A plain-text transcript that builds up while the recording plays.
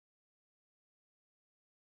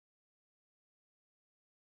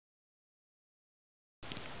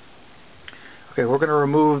Okay, we're going to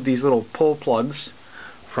remove these little pull plugs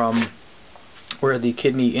from where the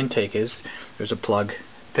kidney intake is. There's a plug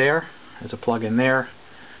there, there's a plug in there,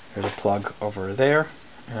 there's a plug over there,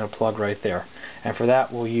 and a plug right there. And for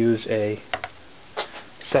that we'll use a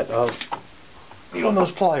set of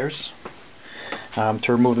needle-nose pliers to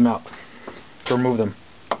remove them out. So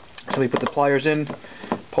we put the pliers in,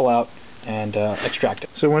 pull out, and extract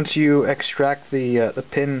it. So once you extract the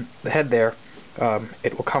pin, the head there,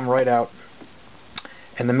 it will come right out.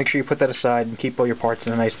 And then make sure you put that aside and keep all your parts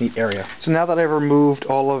in a nice neat area. So now that I've removed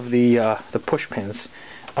all of the push pins,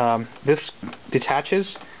 this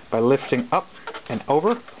detaches by lifting up and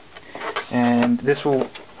over, and this will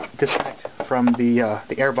disconnect from the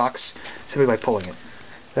airbox simply by pulling it.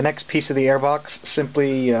 The next piece of the airbox,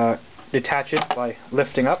 simply detach it by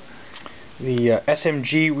lifting up. The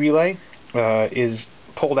SMG relay is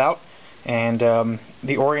pulled out, and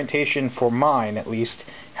the orientation for mine at least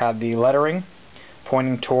had the lettering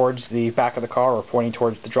pointing towards the back of the car or pointing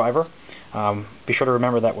towards the driver. Be sure to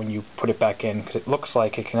remember that when you put it back in, because it looks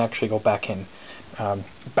like it can actually go back in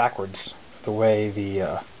backwards the way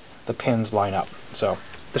the pins line up. So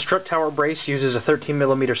the strut tower brace uses a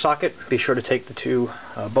 13mm socket. Be sure to take the two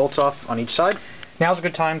bolts off on each side. Now's a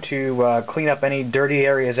good time to clean up any dirty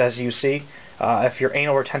areas as you see. If you're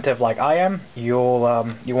anal retentive like I am, you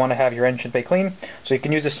want to have your engine bay clean, so you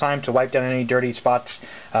can use this time to wipe down any dirty spots.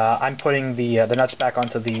 I'm putting the nuts back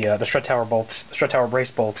onto the strut tower bolts, the strut tower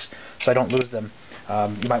brace bolts, so I don't lose them.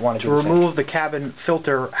 You might want to remove the cabin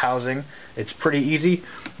filter housing. It's pretty easy.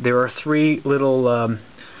 There are three little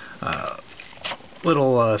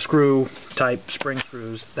screw type spring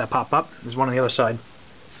screws that pop up. There's one on the other side.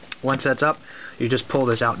 Once that's up, you just pull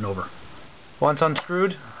this out and over. Once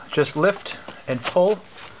unscrewed, just lift and pull.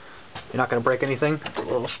 You're not going to break anything. It's a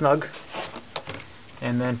little snug.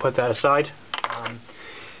 And then put that aside.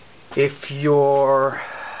 If you're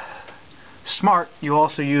smart, you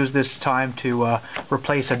also use this time to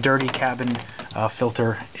replace a dirty cabin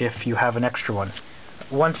filter if you have an extra one.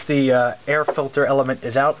 Once the air filter element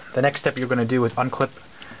is out, the next step you're going to do is unclip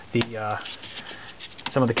the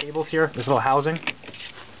some of the cables here, this little housing,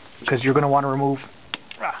 because you're going to want to remove.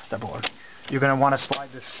 Step one. You're going to want to slide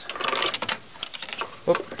this.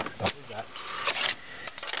 Whoop, don't do that.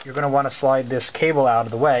 You're going to want to slide this cable out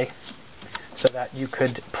of the way so that you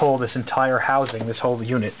could pull this entire housing. This whole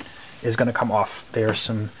unit is going to come off. There's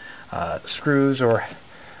some screws or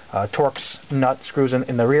Torx nut screws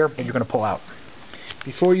in the rear that you're going to pull out.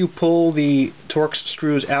 Before you pull the Torx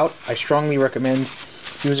screws out, I strongly recommend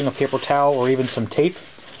using a paper towel or even some tape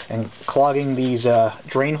and clogging these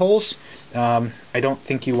drain holes. I don't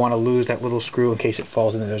think you want to lose that little screw in case it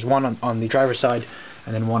falls in there. There's one on the driver's side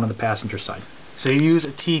and then one on the passenger side. So you use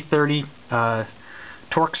a T30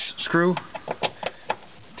 Torx screw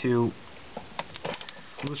to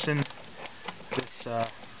loosen this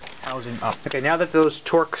housing up. Okay, now that those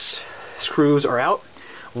Torx screws are out,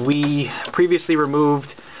 we previously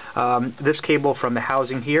removed this cable from the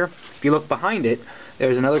housing here. If you look behind it,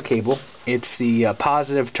 there's another cable. It's the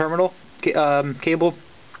positive terminal cable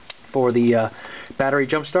for the battery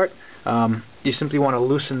jump start. You simply want to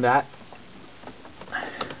loosen that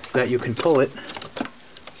so that you can pull it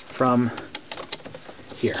from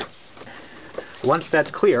here. Once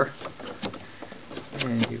that's clear,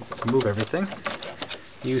 and you remove everything,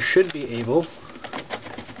 you should be able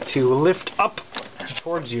to lift up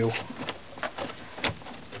towards you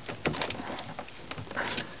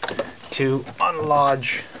to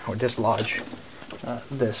unlodge or dislodge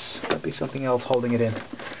this. There'll be something else holding it in.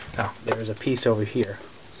 Now, there's a piece over here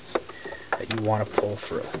that you want to pull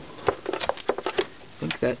through. I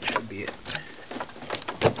think that should be it.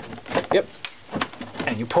 Yep.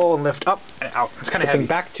 And you pull and lift up and out. It's kind of heavy.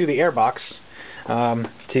 Back to the airbox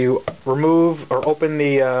to remove or open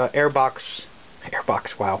the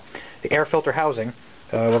the air filter housing.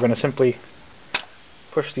 We're going to simply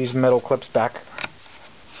push these metal clips back.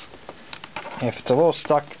 If it's a little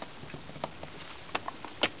stuck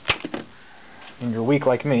and you're weak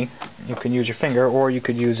like me, you can use your finger or you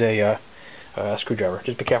could use a screwdriver.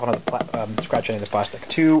 Just be careful not to scratch any of the plastic.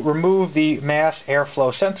 To remove the mass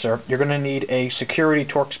airflow sensor, you're going to need a security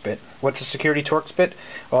Torx bit. What's a security Torx bit?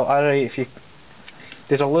 Well,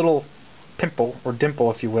 there's a little pimple or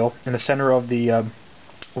dimple, if you will, in the center of the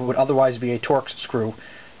what would otherwise be a Torx screw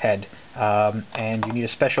head, and you need a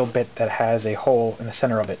special bit that has a hole in the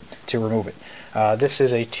center of it to remove it. This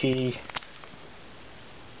is a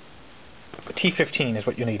T15 is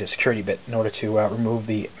what you need, a security bit, in order to remove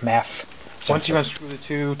the MAF sensor. Once you unscrew the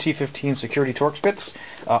two T15 security Torx bits,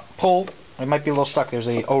 pull. It might be a little stuck. There's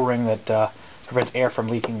a O-ring that prevents air from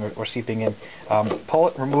leaking or seeping in. Pull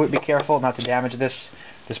it, remove it, be careful not to damage this.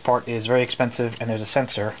 This part is very expensive, and there's a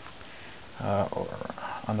sensor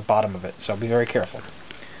on the bottom of it, so be very careful.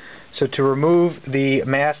 So to remove the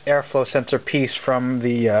mass airflow sensor piece from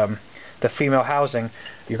the female housing,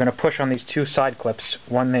 you're going to push on these two side clips,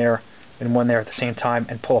 one there and one there at the same time,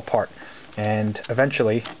 and pull apart. And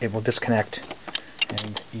eventually it will disconnect,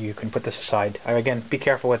 and you can put this aside. Again, be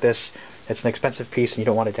careful with this. It's an expensive piece, and you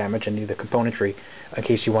don't want to damage any of the componentry in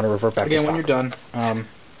case you want to revert back to stock. Again, when you're done,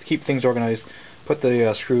 to keep things organized, put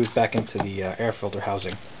the screws back into the air filter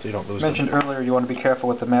housing so you don't lose them. I mentioned earlier you want to be careful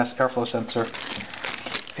with the mass airflow sensor.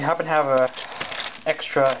 If you happen to have an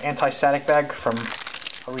extra anti-static bag from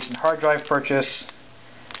a recent hard drive purchase,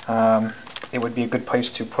 it would be a good place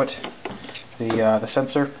to put the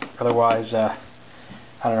sensor. Otherwise, I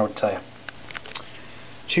don't know what to tell you.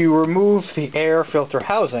 To remove the air filter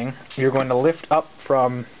housing, you're going to lift up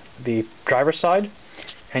from the driver's side,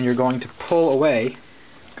 and you're going to pull away.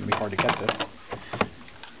 It's going to be hard to get this.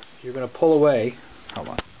 You're going to pull away. Hold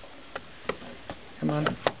on. Come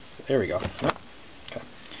on. There we go. Yep. Okay.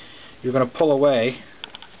 You're going to pull away,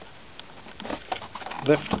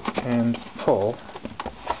 lift and pull,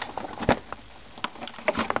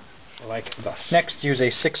 like thus. Next, use a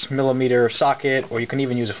 6mm socket, or you can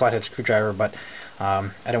even use a flathead screwdriver, but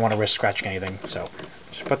I didn't want to risk scratching anything, so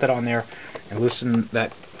just put that on there and loosen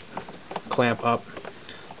that clamp up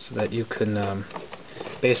so that you can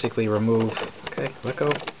basically remove. Okay, let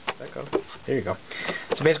go. There you go.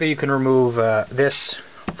 So basically you can remove this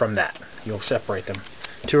from that. You'll separate them.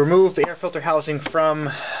 To remove the air filter housing from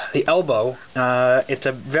the elbow, it's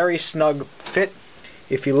a very snug fit.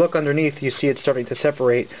 If you look underneath, you see it starting to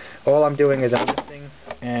separate. All I'm doing is I'm lifting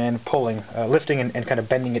and pulling, lifting and kind of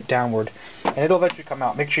bending it downward, and it'll eventually come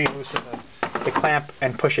out. Make sure you loosen the clamp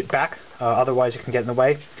and push it back, otherwise it can get in the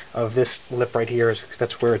way of this lip right here.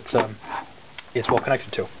 That's where it's well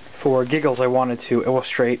connected to. For giggles, I wanted to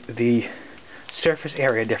illustrate the surface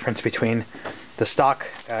area difference between the stock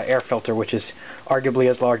air filter, which is arguably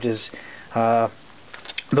as large as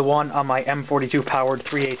the one on my M42 powered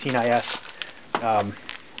 318 IS,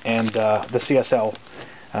 and the CSL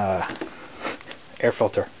air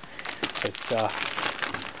filter. It's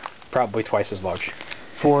probably twice as large.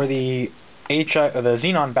 For the the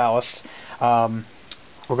xenon ballast,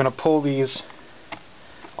 we're going to pull these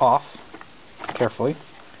off carefully.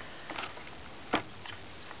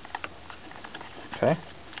 Okay.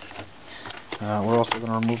 We're also going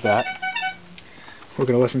to remove that. We're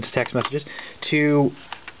going to listen to text messages. To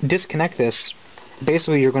disconnect this,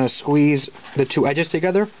 basically you're going to squeeze the two edges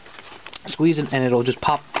together, squeeze it, and it'll just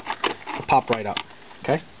pop right up.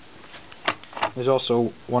 Okay. There's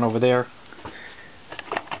also one over there.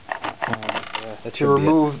 To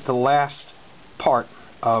remove the last part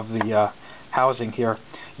of the housing here,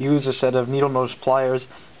 use a set of needle nose pliers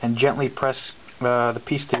and gently press the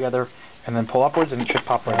piece together, and then pull upwards, and it should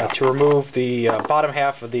pop right out. To remove the bottom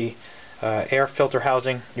half of the air filter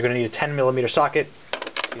housing, you're going to need a 10mm socket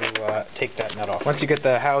to take that nut off. Once you get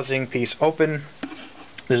the housing piece open,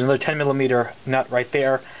 there's another 10mm nut right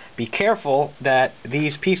there. Be careful that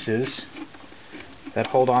these pieces that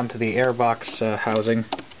hold on to the Airbox housing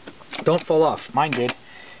don't fall off. Mine did,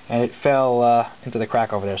 and it fell into the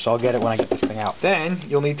crack over there, so I'll get it when I get this thing out. Then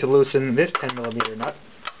you'll need to loosen this 10mm nut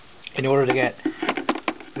in order to get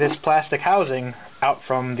this plastic housing out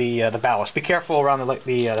from the ballast. Be careful around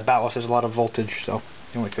the ballast. There's a lot of voltage, so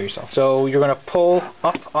you want to clear yourself. So you're going to pull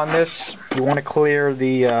up on this. You want to clear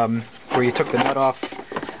the where you took the nut off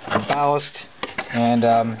the ballast, and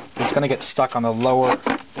it's going to get stuck on the lower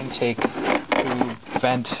intake tube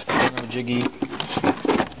vent jiggy,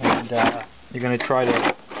 and you're going to try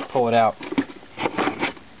to pull it out.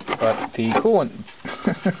 But the coolant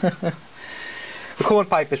the coolant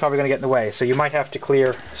pipe is probably going to get in the way, so you might have to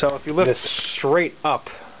clear. So if you lift this straight up,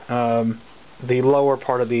 the lower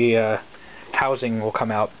part of the housing will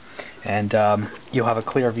come out, and you'll have a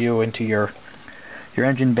clear view into your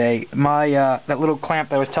engine bay. My that little clamp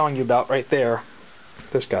that I was telling you about right there,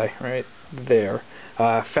 this guy right there,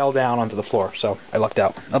 fell down onto the floor, so I lucked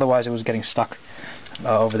out. Otherwise, it was getting stuck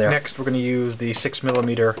over there. Next, we're going to use the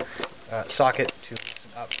 6mm socket to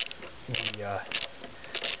loosen up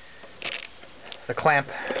the clamp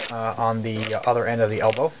on the other end of the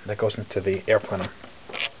elbow that goes into the air plenum.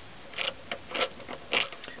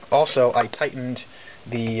 Also, I tightened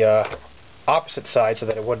the opposite side so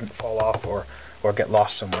that it wouldn't fall off or get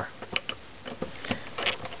lost somewhere.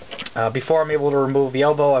 Before I'm able to remove the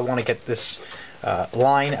elbow, I want to get this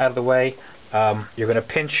line out of the way. You're going to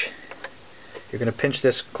pinch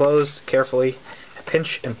this closed carefully,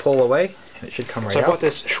 pinch and pull away, and it should come right out. So I bought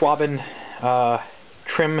this Schwaben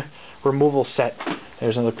trim removal set.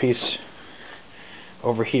 There's another piece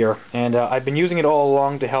over here, and I've been using it all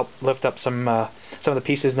along to help lift up some of the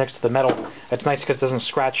pieces next to the metal. It's nice because it doesn't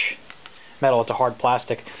scratch metal. It's a hard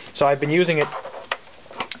plastic. So I've been using it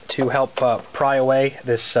to help pry away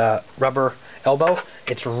this rubber elbow.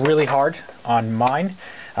 It's really hard on mine.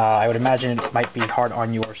 I would imagine it might be hard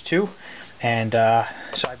on yours too. And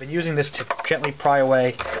so I've been using this to gently pry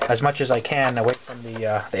away as much as I can away from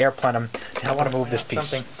the air plenum to help remove this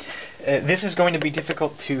piece. This is going to be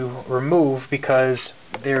difficult to remove because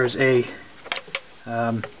there's a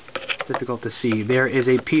difficult to see. There is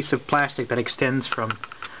a piece of plastic that extends from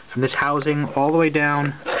this housing all the way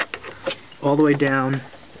down,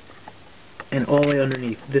 and all the way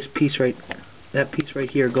underneath. This piece that piece right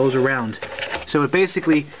here goes around. So it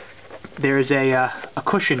basically, there's a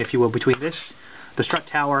cushion, if you will, between this, the strut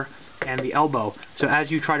tower, and the elbow. So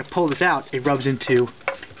as you try to pull this out, it rubs into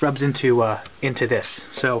this.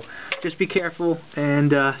 So just be careful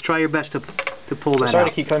and try your best to pull that out. Sorry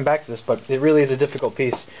to keep coming back to this, but it really is a difficult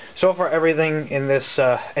piece. So far, everything in this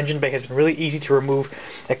engine bay has been really easy to remove,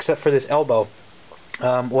 except for this elbow.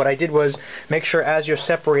 What I did was make sure as you're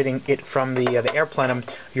separating it from the air plenum,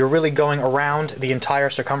 you're really going around the entire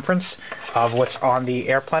circumference of what's on the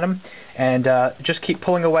air plenum, and just keep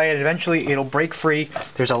pulling away, and eventually it'll break free.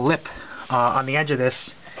 There's a lip on the edge of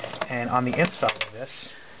this, and on the inside of this,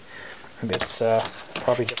 it's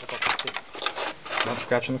probably difficult to see. Don't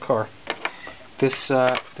scratch in the car. This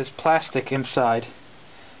plastic inside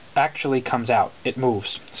actually comes out. It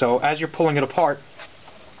moves. So as you're pulling it apart,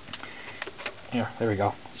 here, there we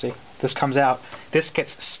go. See? This comes out. This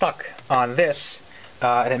gets stuck on this,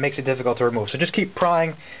 and it makes it difficult to remove. So just keep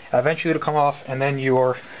prying. Eventually it'll come off, and then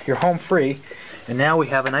you're home free. And now we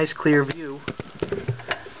have a nice clear view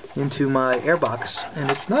into my airbox, and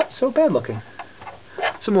it's not so bad looking.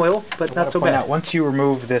 Some oil, but not so bad. Once you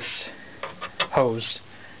remove this hose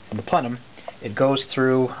from the plenum, it goes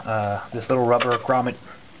through this little rubber grommet.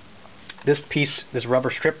 This piece, this rubber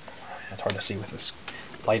strip, it's hard to see with this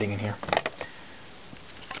lighting in here.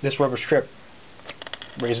 This rubber strip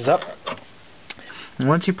raises up, and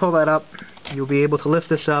once you pull that up, you'll be able to lift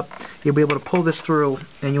this up, you'll be able to pull this through,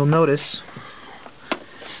 and you'll notice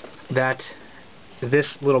that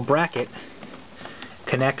this little bracket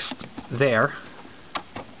connects there.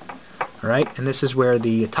 Alright, and this is where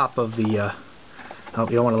the top of the oh,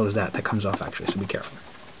 you don't want to lose that. That comes off actually, so be careful.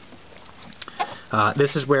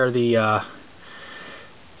 This is where the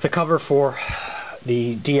cover for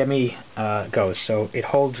the DME goes, so it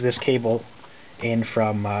holds this cable in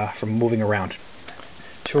from moving around.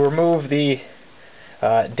 To remove the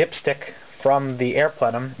dipstick from the air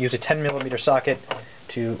plenum, use a 10mm socket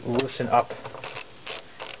to loosen up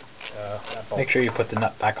that bolt. Make sure you put the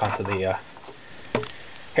nut back onto the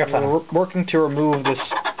air plenum. We're working to remove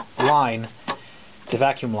this line, the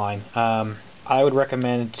vacuum line. I would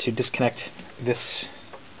recommend to disconnect this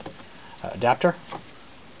adapter.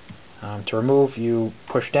 To remove, you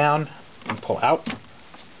push down and pull out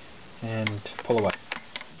and pull away,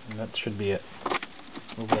 and that should be it.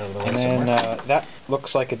 Move it out of the way. And then that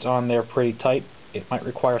looks like it's on there pretty tight. It might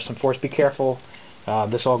require some force. Be careful.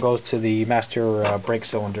 This all goes to the master brake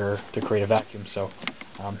cylinder to create a vacuum, so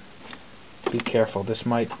be careful. This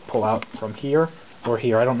might pull out from here or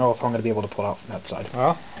here. I don't know if I'm going to be able to pull out from that side.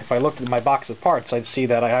 Well, if I looked at my box of parts, I'd see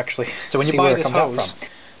that I actually so when you buy this hose,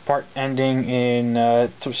 part ending in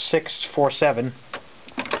 647,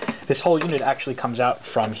 this whole unit actually comes out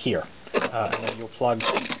from here, and then you'll plug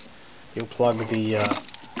the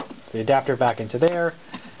adapter back into there.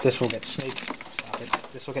 This will get snaked.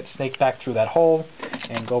 This will get snaked back through that hole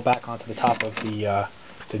and go back onto the top of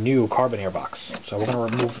the new carbon airbox. So we're going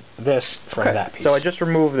to remove this from that piece. So I just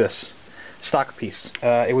removed this stock piece.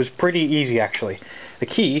 It was pretty easy actually. The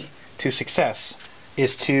key to success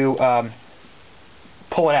is to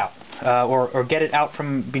pull it out, or get it out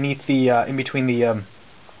from beneath the in between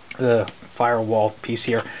the firewall piece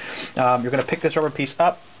here. You're going to pick this rubber piece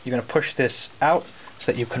up. You're going to push this out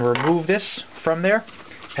so that you can remove this from there,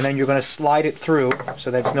 and then you're going to slide it through so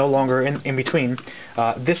that it's no longer in between.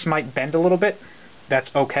 This might bend a little bit.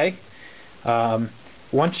 That's okay.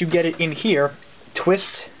 Once you get it in here,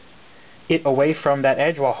 twist it away from that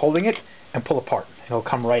edge while holding it and pull apart. It'll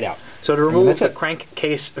come right out. So to remove the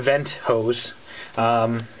crankcase vent hose,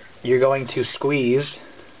 you're going to squeeze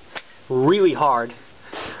really hard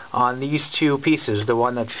on these two pieces, the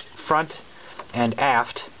one that's front and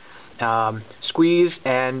aft. Squeeze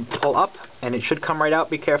and pull up, and it should come right out.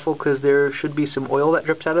 Be careful because there should be some oil that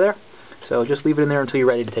drips out of there. So just leave it in there until you're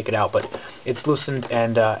ready to take it out. But it's loosened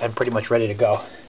and pretty much ready to go.